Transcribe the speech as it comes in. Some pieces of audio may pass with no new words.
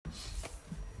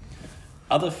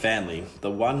Other family, the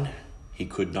one he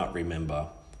could not remember.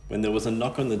 When there was a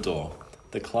knock on the door,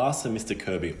 the class and Mr.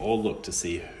 Kirby all looked to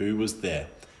see who was there.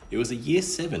 It was a year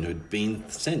 7 who had been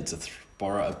sent to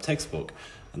borrow a textbook,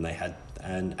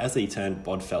 and as he turned,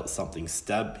 Bod felt something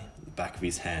stab the back of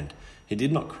his hand. He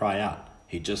did not cry out,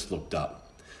 he just looked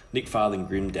up. Nick Farthing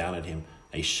grinned down at him,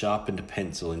 a sharpened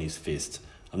pencil in his fist.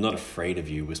 "I'm not afraid of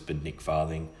you," whispered Nick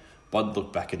Farthing. Bod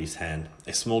looked back at his hand.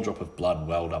 A small drop of blood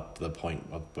welled up to the point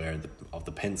of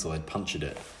the pencil had punctured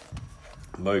it.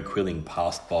 Mo Quilling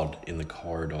passed Bod in the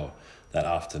corridor that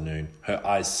afternoon, her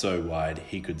eyes so wide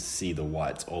he could see the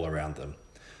whites all around them.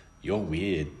 "You're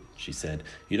weird," she said.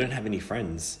 "You don't have any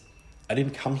friends." "I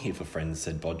didn't come here for friends,"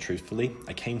 said Bod truthfully.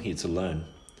 "I came here to learn."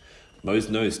 Mo's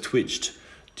nose twitched.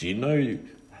 "Do you know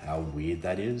how weird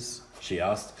that is?" she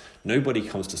asked. "Nobody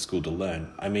comes to school to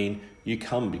learn. I mean, you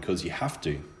come because you have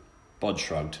to." Bod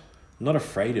shrugged. "I'm not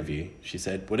afraid of you," she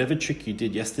said. "Whatever trick you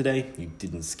did yesterday, you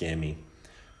didn't scare me."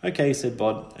 "Okay," said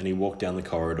Bod, and he walked down the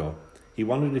corridor. He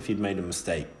wondered if he'd made a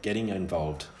mistake getting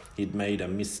involved. He'd made a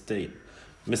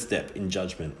misstep in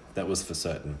judgment, that was for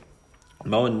certain.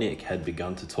 Mo and Nick had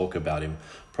begun to talk about him.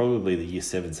 Probably the Year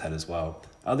 7s had as well.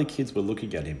 Other kids were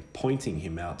looking at him, pointing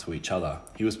him out to each other.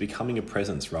 He was becoming a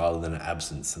presence rather than an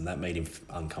absence, and that made him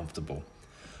uncomfortable.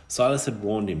 Silas had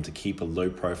warned him to keep a low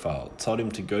profile, told him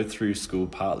to go through school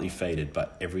partly faded,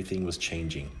 but everything was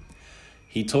changing.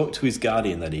 He talked to his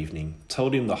guardian that evening,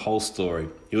 told him the whole story.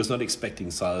 He was not expecting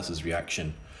Silas's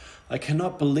reaction. "I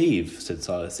cannot believe," said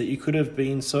Silas, "that you could have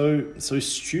been so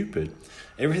stupid.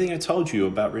 Everything I told you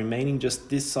about remaining just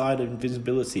this side of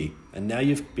invisibility, and now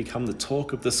you've become the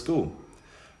talk of the school."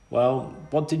 "Well,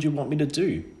 what did you want me to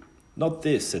do?" "Not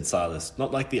this," said Silas,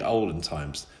 "not like the olden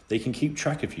times. They can keep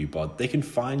track of you, Bod. They can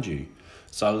find you."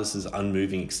 Silas's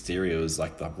unmoving exterior was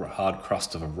like the hard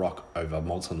crust of a rock over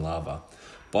molten lava.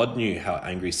 Bod knew how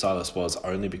angry Silas was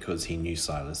only because he knew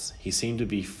Silas. He seemed to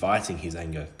be fighting his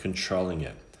anger, controlling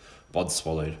it. Bod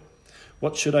swallowed.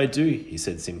 "What should I do?" he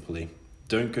said simply.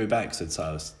 "Don't go back," said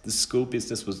Silas. "This school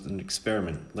business was an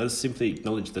experiment. Let us simply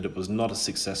acknowledge that it was not a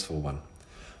successful one."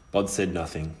 Bod said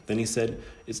nothing. Then he said,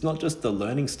 "It's not just the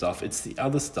learning stuff, it's the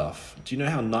other stuff. Do you know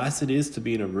how nice it is to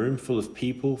be in a room full of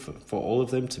people, for all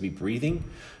of them to be breathing?"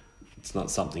 "It's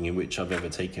not something in which I've ever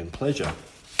taken pleasure,"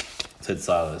 said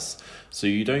Silas. "So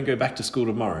you don't go back to school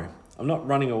tomorrow?" "I'm not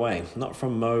running away, not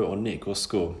from Mo or Nick or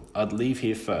school. I'd leave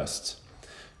here first."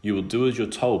 "You will do as you're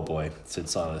told, boy," said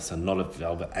Silas, a knot of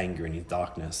velvet anger in his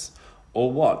darkness.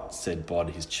 "Or what?" said Bod,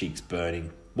 his cheeks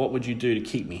burning. "What would you do to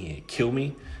keep me here? Kill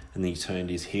me?" And then he turned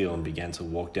his heel and began to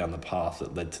walk down the path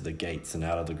that led to the gates and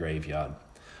out of the graveyard.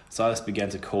 Silas began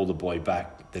to call the boy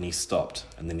back, then he stopped,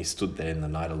 and then he stood there in the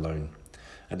night alone.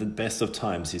 At the best of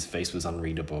times, his face was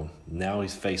unreadable. Now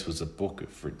his face was a book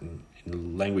written in a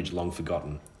language long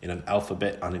forgotten, in an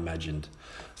alphabet unimagined.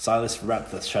 Silas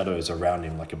wrapped the shadows around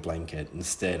him like a blanket and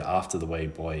stared after the way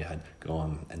boy had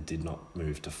gone and did not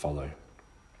move to follow.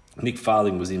 Nick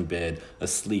Farthing was in bed,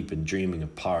 asleep and dreaming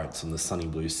of pirates on the sunny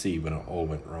blue sea when it all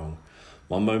went wrong.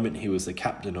 One moment he was the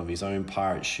captain of his own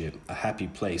pirate ship, a happy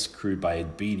place crewed by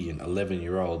obedient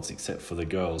 11-year-olds except for the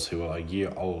girls who were a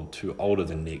year too older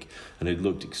than Nick and who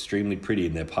looked extremely pretty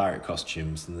in their pirate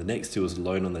costumes, and the next he was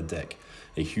alone on the deck.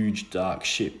 A huge dark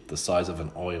ship the size of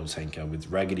an oil tanker with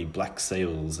raggedy black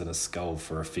sails and a skull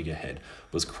for a figurehead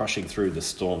was crushing through the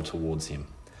storm towards him.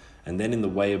 And then in the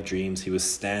way of dreams he was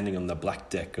standing on the black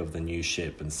deck of the new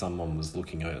ship and someone was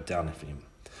looking down at him.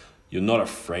 "You're not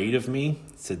afraid of me?"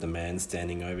 said the man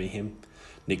standing over him.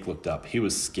 Nick looked up. He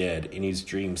was scared, in his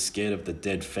dreams scared of the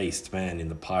dead-faced man in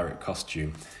the pirate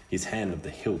costume, his hand at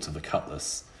the hilt of a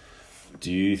cutlass.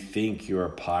 "Do you think you're a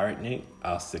pirate, Nick?"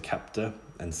 asked the captor,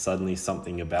 and suddenly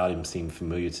something about him seemed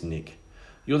familiar to Nick.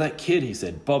 "You're that kid," he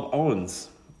said, "Bob Owens."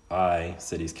 "I,"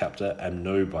 said his captor, "am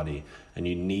nobody, and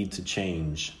you need to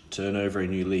change, turn over a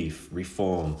new leaf,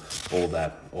 reform, all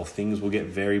that, or things will get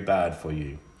very bad for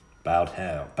you." "Bad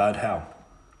how? Bad how?"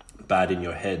 "Bad in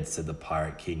your head," said the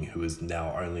pirate king, who was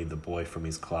now only the boy from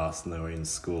his class and they were in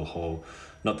school hall,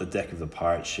 not the deck of the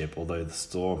pirate ship, although the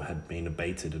storm had been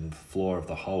abated and the floor of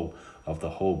the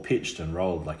hall pitched and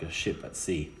rolled like a ship at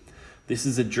sea. "This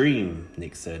is a dream,"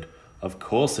 Nick said. "Of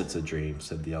course it's a dream,"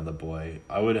 said the other boy.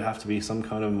 "I would have to be some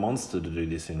kind of monster to do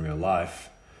this in real life."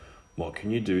 "What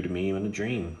can you do to me in a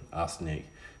dream?" asked Nick.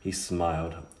 He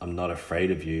smiled. "I'm not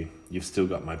afraid of you. You've still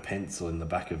got my pencil in the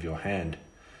back of your hand."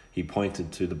 He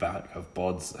pointed to the back of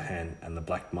Bod's hand and the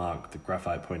black mark the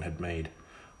graphite point had made.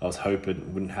 "I was hoping it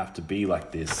wouldn't have to be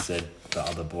like this," said the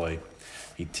other boy.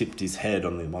 He tipped his head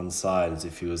on the one side as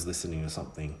if he was listening to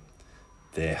something.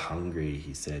 "They're hungry,"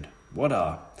 he said. "What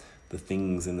are?" The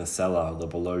things in the cellar, the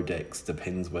below decks,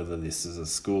 depends whether this is a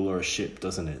school or a ship,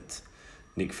 doesn't it?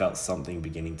 Nick felt something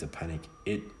beginning to panic.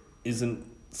 It isn't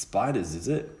spiders, is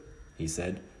it? He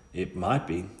said. It might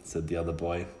be, said the other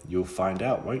boy. You'll find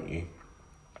out, won't you?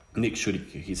 Nick shook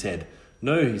his head.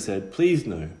 No, he said. Please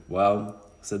no. Well,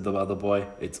 said the other boy,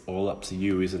 it's all up to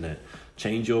you, isn't it?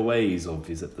 Change your ways or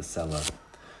visit the cellar.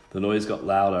 The noise got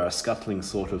louder, a scuttling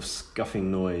sort of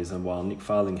scuffing noise, and while Nick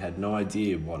Farthing had no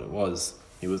idea what it was,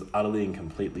 he was utterly and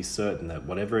completely certain that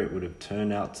whatever it would have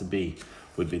turned out to be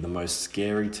would be the most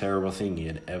scary, terrible thing he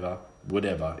would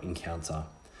ever encounter.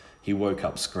 He woke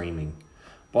up screaming.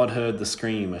 Bod heard the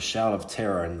scream, a shout of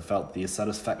terror, and felt the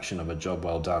satisfaction of a job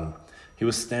well done. He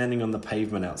was standing on the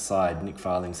pavement outside Nick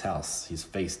Farthing's house, his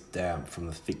face damp from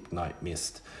the thick night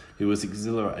mist. He was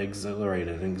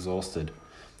exhilarated and exhausted,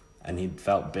 and he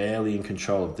felt barely in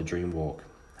control of the dream walk.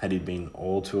 Had he been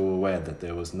all too aware that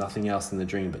there was nothing else in the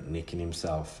dream but Nick and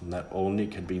himself, and that all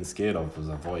Nick had been scared of was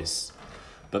a voice.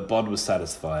 But Bod was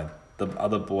satisfied. The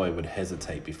other boy would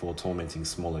hesitate before tormenting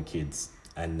smaller kids.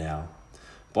 And now.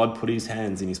 Bod put his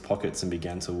hands in his pockets and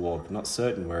began to walk, not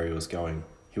certain where he was going.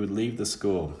 He would leave the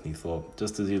school, he thought,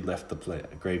 just as he had left the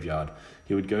graveyard.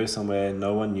 He would go somewhere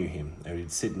no one knew him, and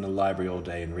he'd sit in a library all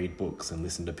day and read books and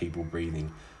listen to people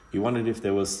breathing. He wondered if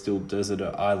there was still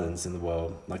deserted islands in the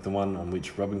world, like the one on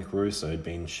which Robinson Crusoe had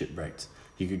been shipwrecked.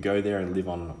 He could go there and live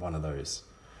on one of those.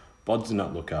 Bod did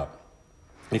not look up.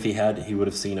 If he had, he would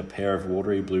have seen a pair of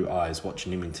watery blue eyes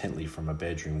watching him intently from a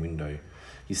bedroom window.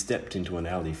 He stepped into an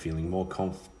alley, feeling more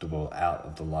comfortable out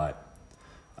of the light.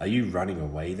 Are you running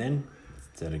away then?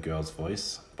 Said a girl's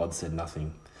voice. Bod said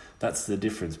nothing. That's the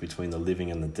difference between the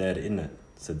living and the dead, isn't it?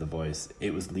 Said the voice.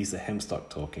 It was Lisa Hemstock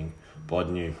talking.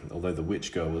 Bod knew, although the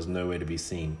witch girl was nowhere to be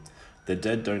seen. The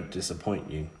dead don't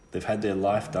disappoint you. They've had their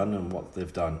life done and what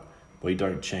they've done. We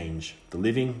don't change. The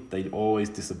living, they always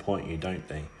disappoint you, don't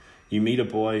they? You meet a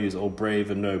boy who's all brave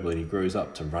and noble and he grows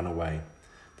up to run away.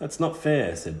 That's not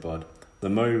fair, said Bod. The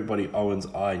nobody Owens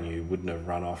I knew wouldn't have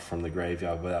run off from the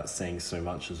graveyard without saying so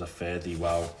much as a fare thee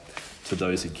well to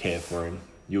those who care for him.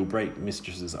 You'll break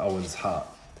Mistress Owen's heart.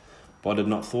 Bod had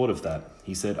not thought of that.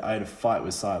 He said, I had a fight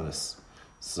with Silas.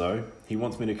 So, he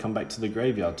wants me to come back to the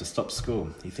graveyard to stop school.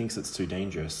 He thinks it's too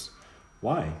dangerous.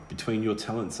 Why? Between your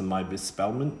talents and my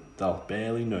misspellment, they'll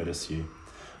barely notice you.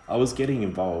 I was getting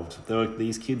involved. There were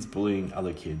these kids bullying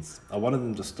other kids. I wanted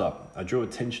them to stop. I drew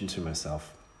attention to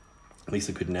myself.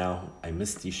 Lisa could now, a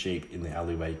misty shape in the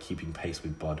alleyway, keeping pace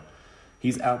with Bod.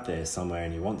 He's out there somewhere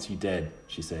and he wants you dead,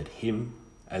 she said. Him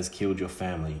has killed your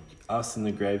family. Us in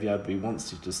the graveyard, we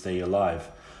wants you to stay alive.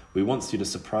 We wants you to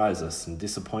surprise us and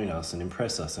disappoint us and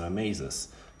impress us and amaze us.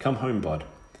 Come home, Bod.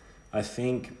 I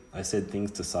think I said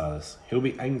things to Silas. He'll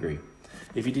be angry.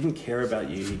 If he didn't care about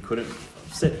you, he couldn't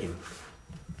upset him,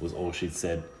 was all she'd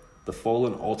said. The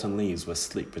fallen autumn leaves were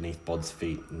slick beneath Bod's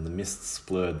feet, and the mists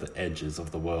blurred the edges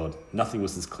of the world. Nothing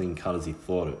was as clean-cut as he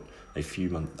thought it a few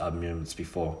moments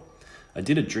before. I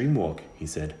did a dream walk, he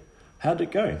said. How'd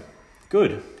it go?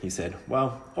 Good, he said.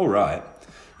 Well, all right.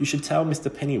 You should tell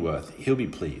Mr. Pennyworth. He'll be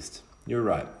pleased. You're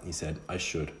right, he said. I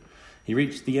should. He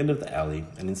reached the end of the alley,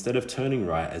 and instead of turning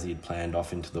right as he had planned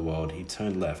off into the world, he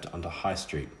turned left onto High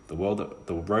Street, the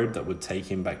road that would take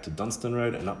him back to Dunstan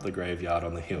Road and up the graveyard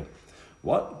on the hill.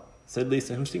 What? Said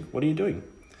Lisa Hemstock. What are you doing?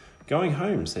 Going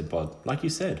home, said Bod, like you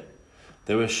said.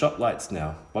 There were shop lights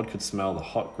now. Bod could smell the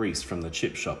hot grease from the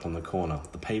chip shop on the corner.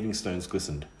 The paving stones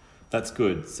glistened. That's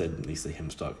good, said Lisa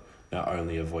Hemstock. Now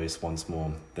only a voice once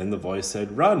more. Then the voice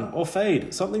said, Run or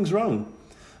fade, something's wrong.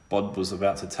 Bod was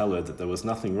about to tell her that there was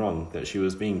nothing wrong, that she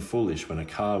was being foolish, when a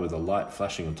car with a light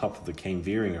flashing on top of it came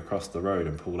veering across the road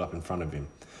and pulled up in front of him.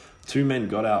 Two men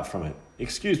got out from it.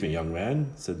 Excuse me, young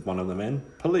man, said one of the men.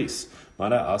 Police.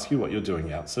 Might I ask you what you're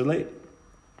doing out so late?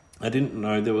 I didn't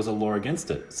know there was a law against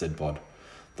it, said Bod.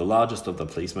 The largest of the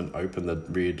policemen opened the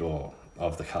rear door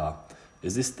of the car.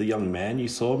 Is this the young man you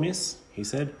saw, miss? He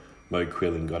said. Mo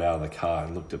Quillen got out of the car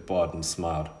and looked at Bod and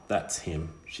smiled. That's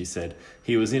him, she said.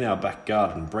 He was in our back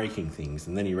garden breaking things,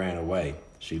 and then he ran away.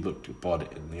 She looked at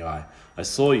Bod in the eye. I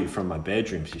saw you from my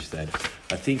bedroom, she said.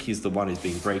 I think he's the one who's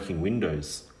been breaking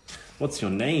windows. What's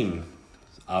your name?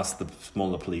 Asked the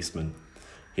smaller policeman.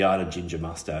 He eyed a ginger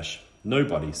moustache.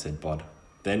 Nobody, said Bod.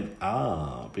 Then,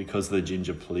 because the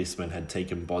ginger policeman had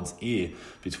taken Bod's ear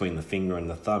between the finger and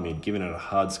the thumb, he had given it a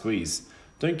hard squeeze.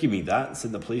 Don't give me that,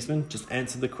 said the policeman. Just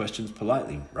answer the questions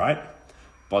politely, right?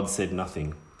 Bod said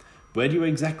nothing. Where do you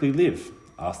exactly live?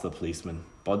 Asked the policeman.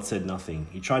 Bod said nothing.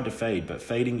 He tried to fade, but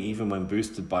fading even when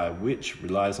boosted by a witch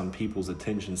relies on people's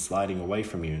attention sliding away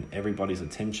from you, and everybody's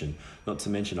attention, not to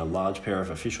mention a large pair of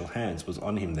official hands, was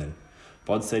on him then.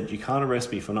 Bod said, "You can't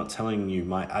arrest me for not telling you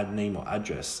my name or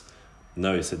address."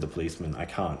 "No," said the policeman, "I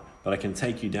can't, but I can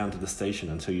take you down to the station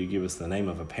until you give us the name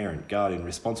of a parent, guardian,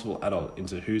 responsible adult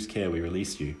into whose care we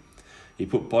release you." He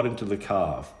put Bod into the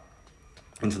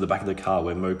back of the car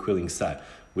where Mo Quilling sat,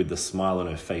 with the smile on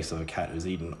her face of a cat who's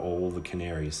eaten all the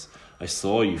canaries. "I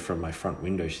saw you from my front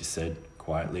window," she said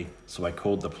quietly, "so I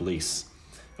called the police."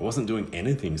 "I wasn't doing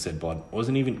anything," said Bod. "I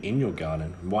wasn't even in your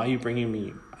garden. Why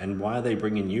are they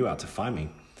bringing you out to find me?"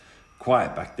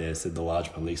 "Quiet back there," said the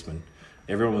large policeman.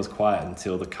 Everyone was quiet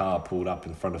until the car pulled up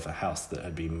in front of a house that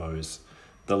had been Mo's.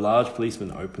 The large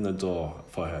policeman opened the door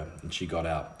for her and she got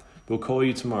out. "We'll call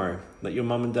you tomorrow. Let your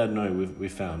mum and dad know we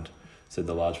found," said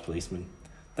the large policeman.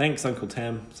 "Thanks, Uncle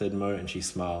Tam," said Mo, and she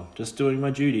smiled. "Just doing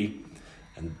my duty."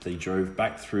 And they drove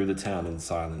back through the town in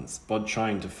silence, Bod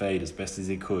trying to fade as best as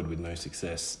he could with no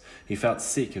success. He felt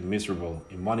sick and miserable.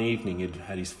 In one evening he'd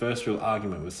had his first real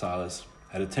argument with Silas,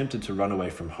 had attempted to run away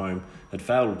from home, had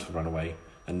failed to run away,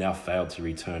 and now failed to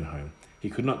return home. He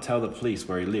could not tell the police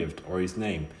where he lived or his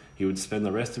name. He would spend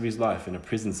the rest of his life in a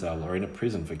prison cell or in a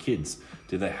prison for kids.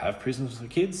 Did they have prisons for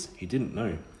kids? He didn't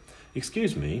know.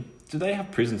 "Excuse me, do they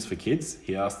have prisons for kids?"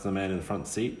 he asked the man in the front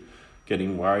seat.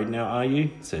 "Getting worried now, are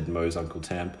you?" said Mo's Uncle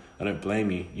Tam. "I don't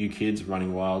blame you. You kids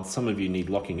running wild, some of you need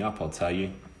locking up, I'll tell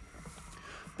you."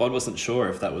 Bod wasn't sure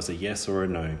if that was a yes or a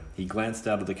no. He glanced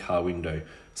out of the car window.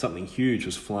 Something huge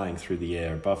was flying through the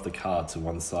air above the car to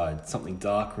one side, something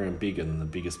darker and bigger than the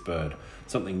biggest bird,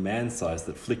 something man-sized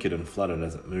that flickered and fluttered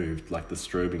as it moved, like the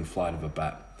strobing flight of a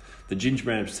bat. The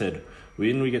gingerbread said,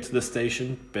 "When we get to the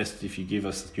station, best if you give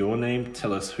us your name,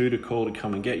 tell us who to call to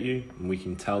come and get you, and we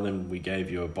can tell them we gave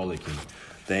you a bollocking.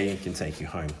 They can take you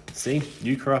home. See,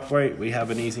 you cooperate, we have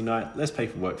an easy night, less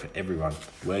paperwork for everyone.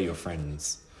 We're your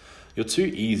friends." "You're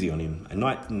too easy on him. A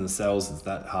night in the cells is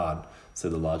that hard,"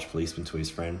 said the large policeman to his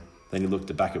friend. Then he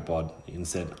looked back at Bod and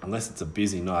said, "Unless it's a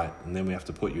busy night, and then we have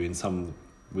to put you in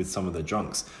with some of the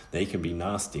drunks, they can be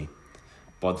nasty."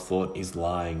 Bod thought, "He's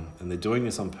lying, and they're doing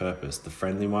this on purpose, the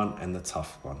friendly one and the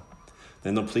tough one."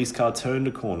 Then the police car turned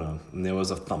a corner, and there was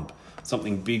a thump.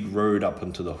 Something big rode up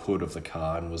onto the hood of the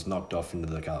car and was knocked off into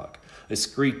the dark. A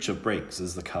screech of brakes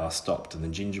as the car stopped, and the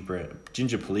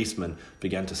ginger policeman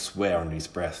began to swear under his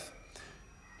breath.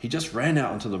 "He just ran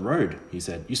out onto the road," he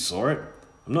said. "You saw it?"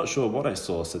 "I'm not sure what I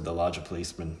saw," said the larger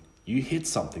policeman. "You hit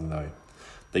something, though."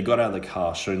 They got out of the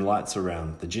car, shone lights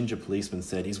around. The ginger policeman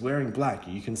said, "He's wearing black.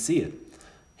 You can see it."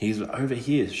 "He's over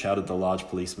here," shouted the large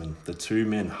policeman. The two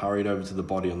men hurried over to the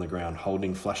body on the ground,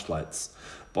 holding flashlights.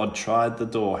 Bod tried the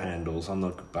door handles on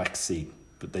the back seat,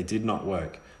 but they did not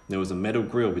work. There was a metal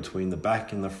grille between the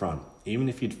back and the front. Even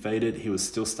if he'd faded, he was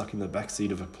still stuck in the back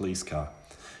seat of a police car.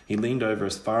 He leaned over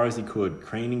as far as he could,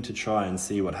 craning to try and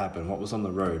see what happened, what was on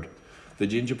the road. The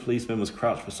ginger policeman was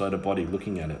crouched beside a body,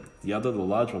 looking at it. The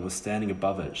large one, was standing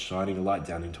above it, shining a light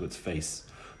down into its face.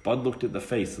 Bod looked at the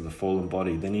face of the fallen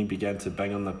body, then he began to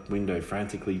bang on the window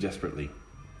frantically, desperately.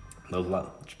 The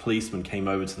large policeman came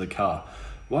over to the car.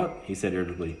 "What?" he said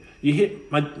irritably. "You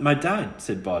hit my dad,"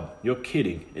 said Bod. "You're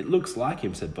kidding." "It looks like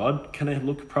him," said Bod. "Can I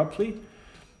look properly?"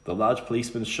 The large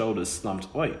policeman's shoulders slumped.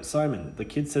 "Oi, Simon, the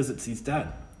kid says it's his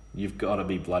dad." "You've got to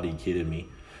be bloody kidding me."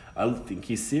 "I think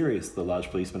he's serious." The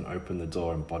large policeman opened the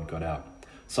door and Bod got out.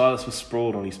 Silas was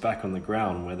sprawled on his back on the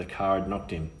ground where the car had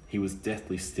knocked him. He was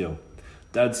deathly still.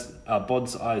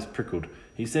 Bod's eyes prickled.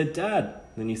 He said, "Dad."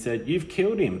 Then he said, "You've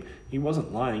killed him." He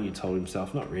wasn't lying, he told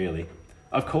himself. Not really.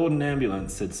 "I've called an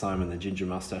ambulance," said Simon, the ginger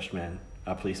moustache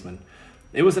policeman.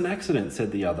 "It was an accident,"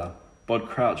 said the other. Bod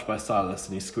crouched by Silas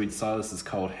and he squeezed Silas's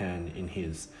cold hand in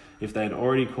his. If they had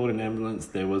already called an ambulance,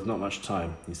 there was not much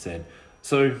time, he said.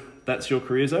 "So, that's your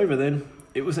career's over then?"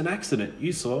 "It was an accident,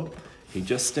 you saw." He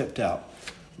just stepped out.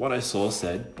 "What I saw,"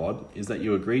 said Bod, "is that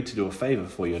you agreed to do a favour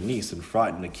for your niece and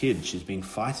frighten a kid she's been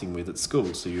fighting with at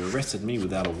school, so you arrested me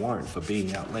without a warrant for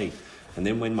being out late. And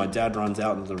then when my dad runs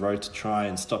out onto the road to try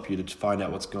and stop you to find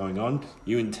out what's going on,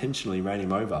 you intentionally ran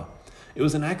him over." "It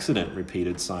was an accident,"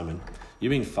 repeated Simon.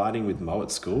 "You've been fighting with Mo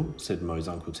at school?" said Mo's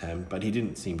Uncle Tam, but he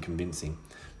didn't seem convincing.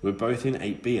 "We're both in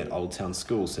 8B at Old Town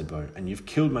School," said Mo, "and you've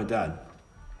killed my dad."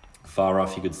 Far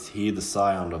off, he could hear the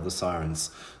sound of the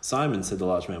sirens. "Simon," said the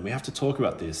large man, "we have to talk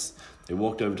about this." They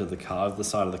walked over to the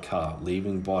side of the car,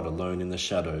 leaving Bod alone in the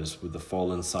shadows with the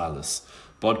fallen Silas.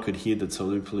 Bod could hear the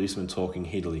two policemen talking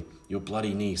heatedly. "Your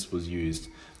bloody niece was used,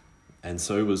 and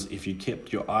so was if you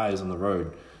kept your eyes on the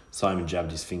road." Simon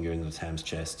jabbed his finger into Tam's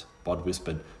chest. Bod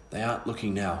whispered, "They aren't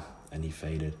looking now," and he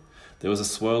faded. There was a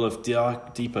swirl of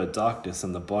deeper darkness,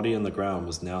 and the body on the ground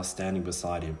was now standing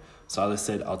beside him. Silas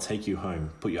said, "I'll take you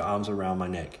home. Put your arms around my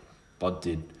neck." Bod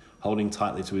did. holding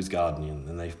tightly to his guardian,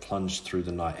 and they plunged through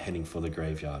the night heading for the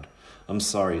graveyard. "I'm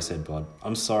sorry," said Bod.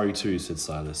 "I'm sorry too," said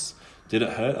Silas. "Did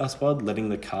it hurt?" asked Bod, "letting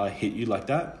the car hit you like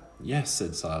that?" "Yes,"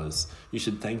 said Silas. "You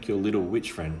should thank your little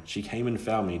witch friend. She came and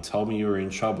found me, told me you were in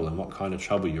trouble and what kind of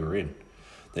trouble you were in."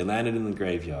 They landed in the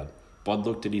graveyard. Bod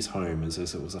looked at his home as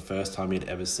if it was the first time he'd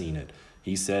ever seen it.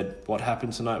 He said, "What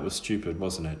happened tonight was stupid,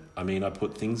 wasn't it? I mean, I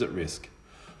put things at risk."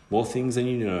 "More things than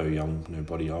you know, young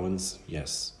nobody Owens.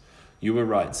 Yes." "You were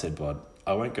right," said Bod.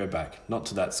 "I won't go back. Not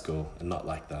to that school, and not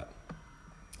like that."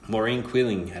 Maureen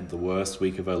Quilling had the worst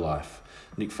week of her life.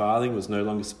 Nick Farthing was no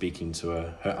longer speaking to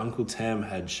her. Her Uncle Tam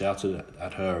had shouted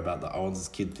at her about the Owens'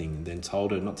 kid thing and then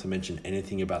told her not to mention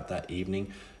anything about that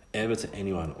evening ever to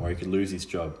anyone or he could lose his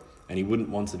job, and he wouldn't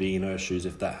want to be in her shoes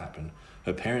if that happened.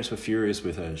 Her parents were furious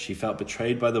with her. She felt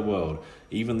betrayed by the world.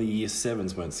 Even the Year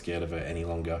 7s weren't scared of her any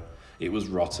longer. It was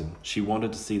rotten. She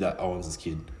wanted to see that Owens'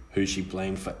 kid, who she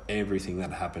blamed for everything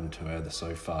that happened to her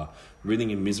so far, writhing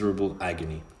in miserable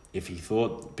agony. If he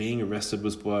thought being arrested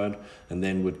was bad, and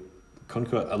then would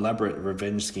conquer elaborate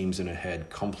revenge schemes in her head,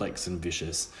 complex and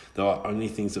vicious, there were only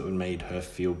things that would made her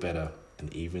feel better,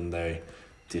 and even they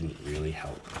didn't really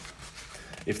help.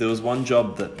 If there was one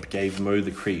job that gave Mo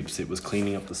the creeps, it was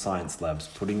cleaning up the science labs,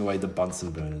 putting away the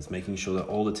Bunsen burners, making sure that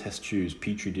all the test tubes,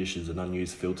 petri dishes and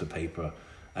unused filter paper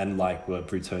and like were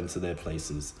returned to their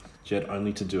places. She had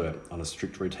only to do it on a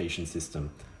strict rotation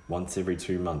system, once every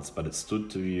 2 months, but it stood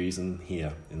to reason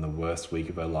here, in the worst week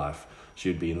of her life, she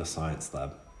would be in the science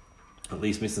lab. At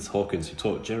least Mrs. Hawkins, who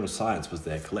taught general science, was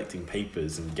there collecting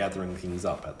papers and gathering things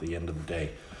up at the end of the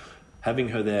day. Having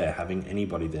her there, having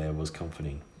anybody there, was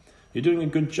comforting. "You're doing a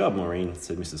good job, Maureen,"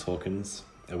 said Mrs. Hawkins.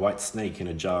 A white snake in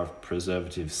a jar of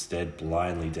preservatives stared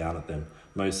blindly down at them.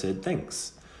 Mo said,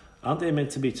 "Thanks." "Aren't there meant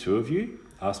to be 2 of you?"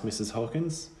 asked Mrs.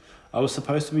 Hawkins. "I was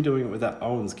supposed to be doing it with that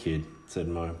Owens kid," said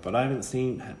Mo, but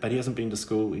he hasn't been to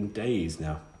school in days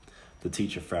now." The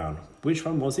teacher frowned. "Which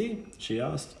one was he?" she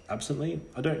asked, absently.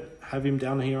 "I don't have him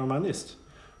down here on my list."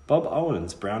 "Bob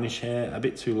Owens, brownish hair, a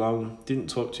bit too long, didn't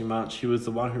talk too much. He was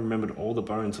the one who remembered all the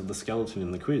bones of the skeleton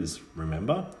in the quiz,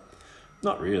 remember?"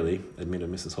 "Not really,"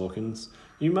 admitted Mrs. Hawkins.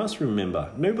 "You must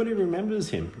remember. Nobody remembers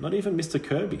him, not even Mr.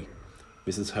 Kirby."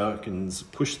 Mrs. Hawkins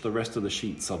pushed the rest of the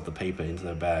sheets of the paper into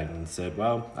her bag and said,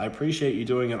 "Well, I appreciate you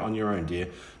doing it on your own, dear.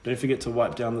 Don't forget to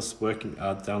wipe down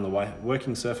the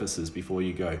working surfaces before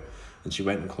you go." And she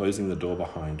went and closing the door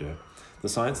behind her. The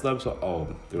science labs were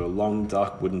old. There were long,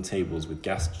 dark wooden tables with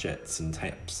gas jets and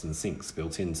taps and sinks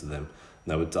built into them.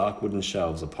 And there were dark wooden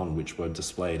shelves upon which were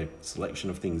displayed a selection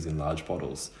of things in large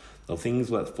bottles. The things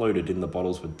that floated in the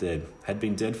bottles were dead, had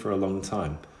been dead for a long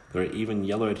time. There were even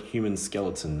yellowed human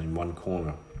skeleton in one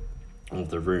corner of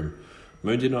the room.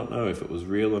 Mo did not know if it was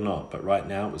real or not, but right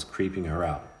now it was creeping her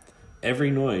out. Every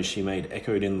noise she made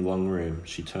echoed in the long room.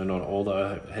 She turned on all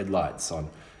the headlights on,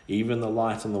 even the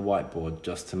light on the whiteboard,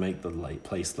 just to make the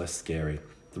place less scary.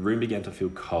 The room began to feel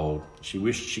cold. She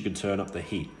wished she could turn up the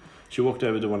heat. She walked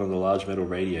over to one of the large metal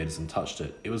radiators and touched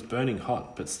it. It was burning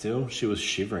hot, but still she was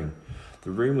shivering.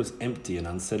 The room was empty and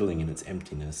unsettling in its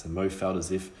emptiness, and Mo felt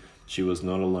as if she was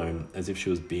not alone, as if she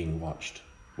was being watched.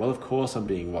 "Well, of course I'm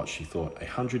being watched," she thought.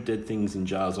 100 dead things in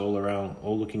jars all around,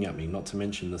 all looking at me, not to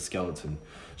mention the skeleton.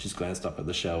 She glanced up at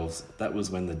the shelves. That was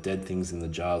when the dead things in the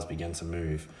jars began to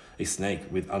move. A snake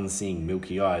with unseeing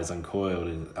milky eyes uncoiled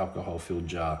in an alcohol-filled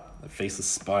jar. A faceless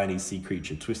spiny sea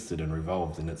creature twisted and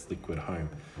revolved in its liquid home.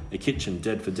 A kitchen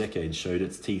dead for decades showed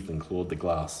its teeth and clawed the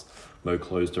glass. Mo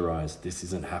closed her eyes. "This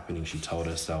isn't happening," she told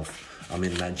herself. "I'm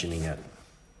imagining it."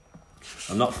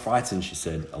 "I'm not frightened," she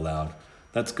said aloud.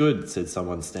 "That's good," said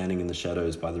someone standing in the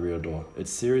shadows by the rear door. "It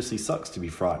seriously sucks to be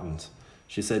frightened."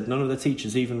 She said, "None of the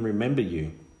teachers even remember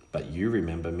you." "But you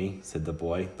remember me," said the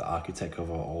boy, the architect of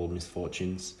all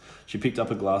misfortunes. She picked up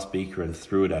a glass beaker and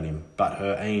threw it at him, but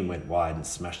her aim went wide and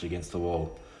smashed against the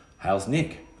wall. "How's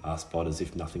Nick?" asked Bod as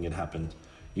if nothing had happened.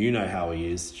 "You know how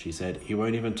he is," she said. "He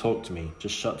won't even talk to me,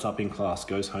 just shuts up in class,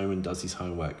 goes home and does his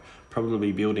homework,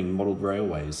 probably building model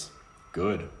railways."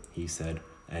 "Good," he said.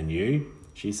 "And you?"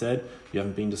 she said. "You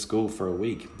haven't been to school for a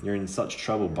week. You're in such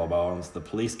trouble, Bob Owens. The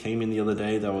police came in the other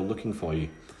day. They were looking for you."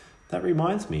 "That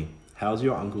reminds me. How's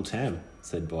your Uncle Tam?"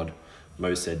 said Bod.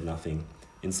 Mo said nothing.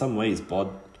 "In some ways, Bod,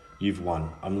 you've won.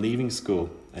 I'm leaving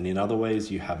school, and in other ways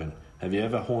you haven't. Have you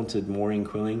ever haunted Maureen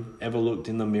Quilling? Ever looked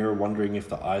in the mirror wondering if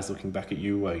the eyes looking back at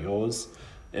you were yours?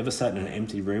 Ever sat in an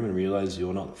empty room and realized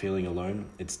you're not feeling alone?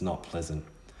 It's not pleasant."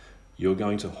 "You're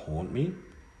going to haunt me?"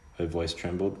 Her voice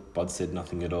trembled. Bod said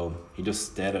nothing at all. He just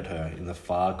stared at her. In the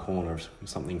far corner,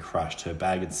 something crashed. Her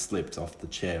bag had slipped off the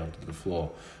chair onto the floor.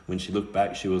 When she looked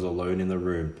back, she was alone in the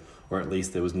room, or at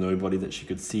least there was nobody that she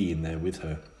could see in there with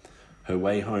her. Her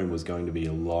way home was going to be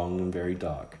long and very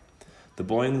dark. The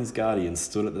boy and his guardian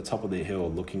stood at the top of the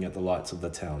hill looking at the lights of the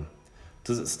town.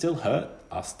 "Does it still hurt?"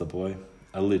 asked the boy.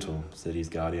 "A little," said his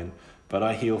guardian, "but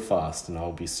I heal fast and I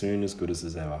will be soon as good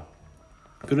as ever."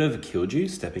 "Could it have killed you,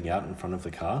 stepping out in front of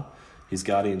the car?" His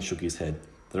guardian shook his head.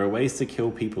 "There are ways to kill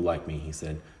people like me," he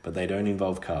said, "but they don't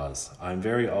involve cars. I am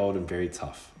very old and very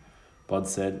tough." Bod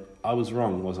said, "I was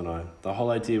wrong, wasn't I? The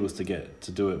whole idea was to get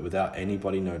to do it without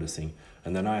anybody noticing,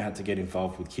 and then I had to get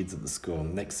involved with kids at the school.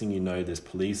 Next thing you know, there's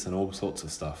police and all sorts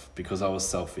of stuff, because I was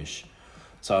selfish."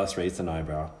 Silas raised an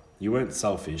eyebrow. "You weren't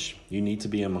selfish. You need to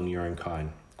be among your own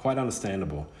kind. Quite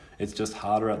understandable. It's just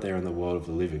harder out there in the world of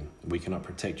the living. We cannot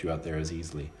protect you out there as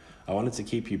easily. I wanted to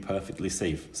keep you perfectly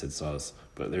safe," said Silas,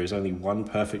 "but there is only one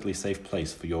perfectly safe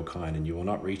place for your kind, and you will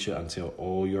not reach it until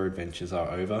all your adventures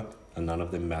are over and none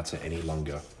of them matter any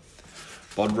longer."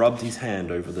 Bod rubbed his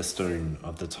hand over the stone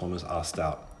of the Thomas R.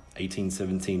 Stout,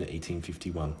 1817 to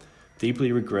 1851,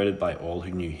 deeply regretted by all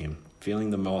who knew him, feeling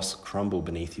the moss crumble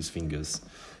beneath his fingers.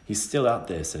 "He's still out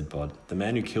there," said Bod, "the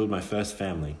man who killed my first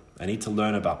family. I need to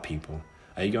learn about people.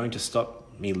 Are you going to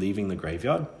stop me leaving the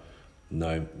graveyard?"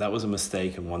 "No, that was a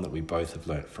mistake and one that we both have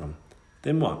learnt from."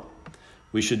 "Then what?"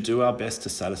 "We should do our best to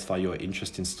satisfy your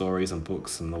interest in stories and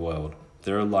books and the world.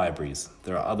 There are libraries,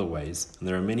 there are other ways, and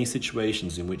there are many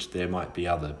situations in which there might be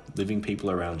other living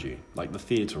people around you, like the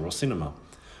theatre or cinema."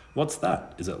 "What's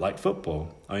that? Is it like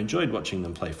football? I enjoyed watching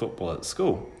them play football at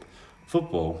school."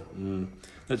 "Football?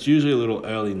 That's usually a little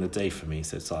early in the day for me,"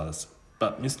 said Silas.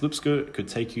 "But Miss Lipscomb could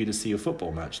take you to see a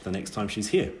football match the next time she's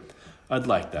here." "I'd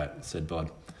like that," said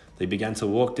Bod. They began to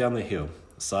walk down the hill.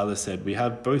 Silas said, "We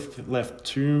have both left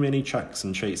too many tracks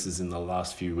and traces in the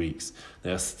last few weeks.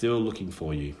 They are still looking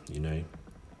for you, you know."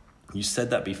 "You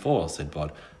said that before," said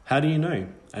Bod. "How do you know?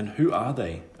 And who are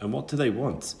they? And what do they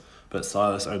want?" But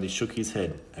Silas only shook his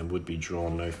head and would be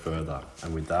drawn no further.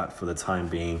 And with that, for the time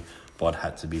being, Bod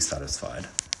had to be satisfied.